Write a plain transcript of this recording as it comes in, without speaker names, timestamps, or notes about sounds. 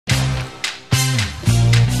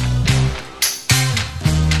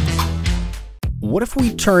What if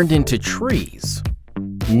we turned into trees?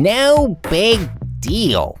 No big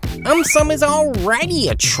deal. AumSum is already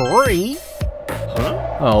a tree.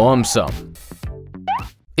 Oh, AumSum.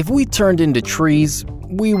 If we turned into trees,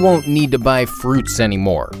 we won't need to buy fruits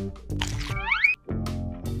anymore.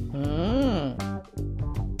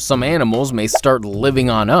 Some animals may start living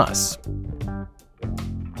on us.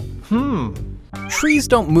 Trees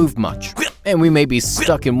don't move much, and we may be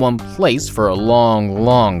stuck in one place for a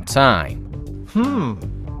long time.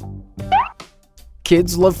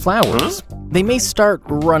 Kids love flowers. They may start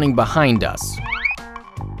running behind us.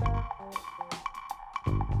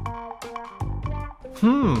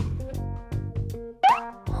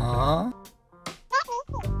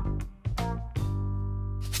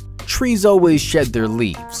 Trees always shed their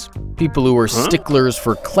leaves. People who are sticklers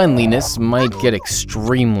for cleanliness might get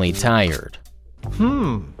extremely tired.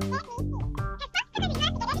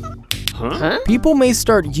 People may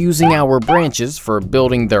start using our branches for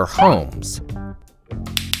building their homes.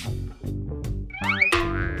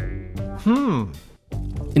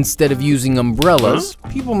 Instead of using umbrellas,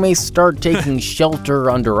 people may start taking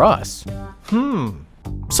shelter under us.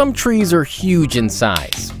 Some trees are huge in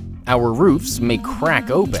size. Our roofs may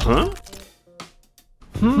crack open.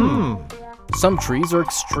 Some trees are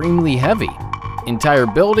extremely heavy. Entire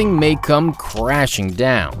building may come crashing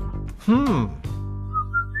down.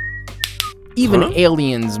 Even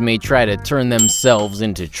aliens may try to turn themselves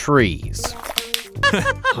into trees.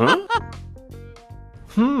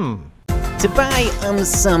 To buy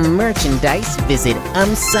AumSum merchandise, visit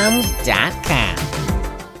AumSum.com.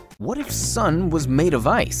 What if sun was made of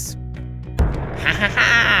ice? Ha ha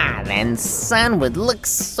ha! Then sun would look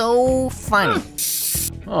so funny.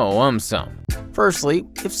 Oh, AumSum. Firstly,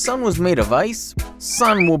 if sun was made of ice,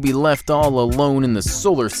 sun will be left all alone in the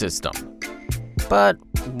solar system. But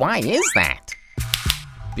why is that?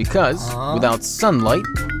 Because without sunlight,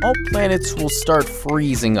 all planets will start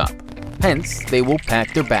freezing up. Hence, they will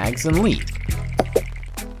pack their bags and leave.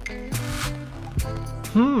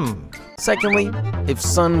 Secondly, if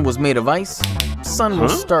sun was made of ice, sun will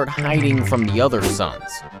start hiding from the other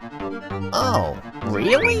suns. Oh,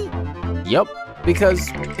 really? Yup, because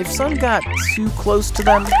if sun got too close to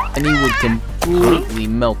them, then he would completely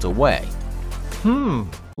melt away.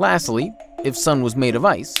 Lastly, if sun was made of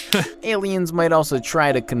ice, aliens might also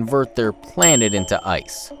try to convert their planet into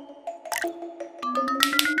ice.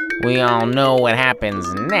 We all know what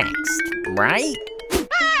happens next, right?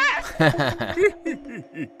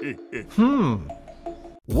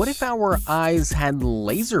 What if our eyes had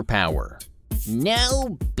laser power?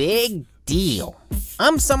 No big deal.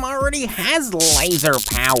 AumSum already has laser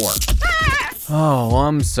power. Oh,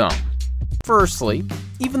 AumSum. Firstly,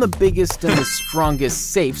 even the biggest and the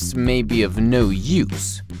strongest safes may be of no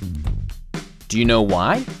use. Do you know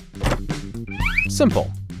why?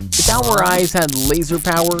 Simple. If our eyes had laser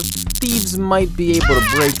power, thieves might be able to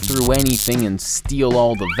break through anything and steal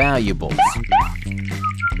all the valuables.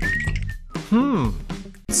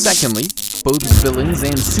 Secondly, both villains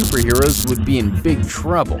and superheroes would be in big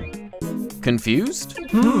trouble. Confused?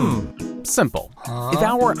 Simple. If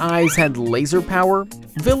our eyes had laser power,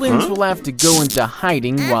 villains will have to go into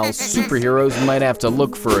hiding while superheroes might have to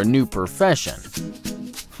look for a new profession.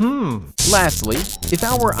 Lastly, if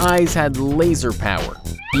our eyes had laser power,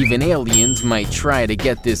 even aliens might try to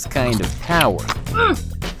get this kind of power.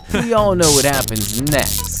 We all know what happens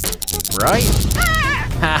next, right?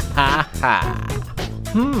 Ha ha ha.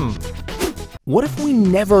 What if we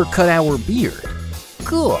never cut our beard?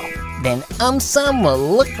 Cool. Then AumSum will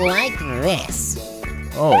look like this.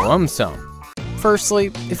 Oh, AumSum.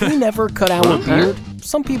 Firstly, if we never cut our beard,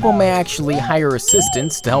 some people may actually hire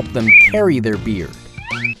assistants to help them carry their beard.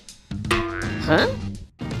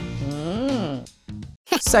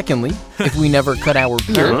 Secondly, if we never cut our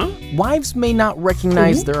beard, wives may not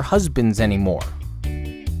recognize their husbands anymore.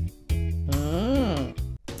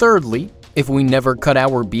 Thirdly, if we never cut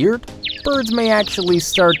our beard, birds may actually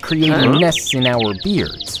start creating nests in our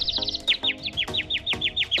beards.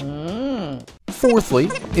 Fourthly,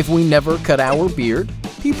 if we never cut our beard,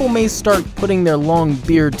 people may start putting their long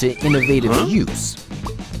beard to innovative use.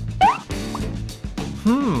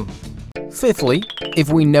 Fifthly, if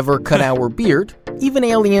we never cut our beard, even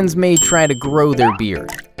aliens may try to grow their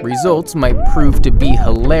beard. Results might prove to be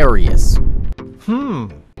hilarious.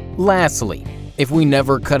 Lastly, if we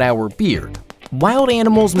never cut our beard, wild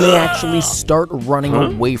animals may actually start running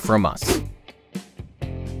away from us.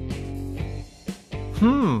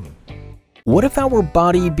 What if our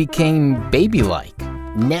body became baby-like?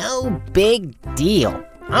 No big deal.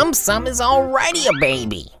 AumSum is already a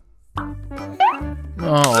baby.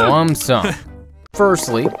 Oh, AumSum.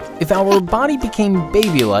 Firstly, if our body became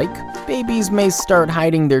baby-like, babies may start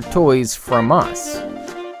hiding their toys from us.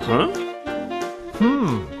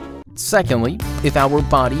 Secondly, if our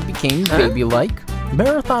body became baby-like,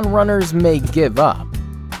 marathon runners may give up.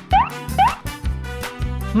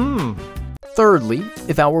 Thirdly,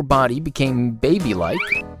 if our body became baby-like,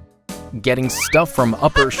 getting stuff from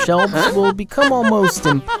upper shelves will become almost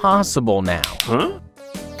impossible now.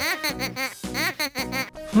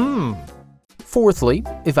 Fourthly,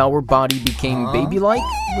 if our body became baby-like,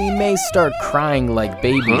 we may start crying like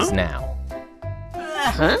babies now.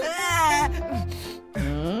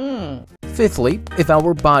 Fifthly, if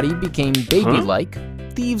our body became baby-like,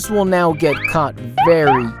 thieves will now get caught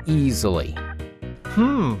very easily.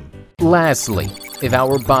 Lastly, if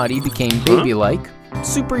our body became baby-like,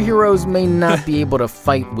 superheroes may not be able to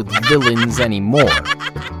fight with villains anymore.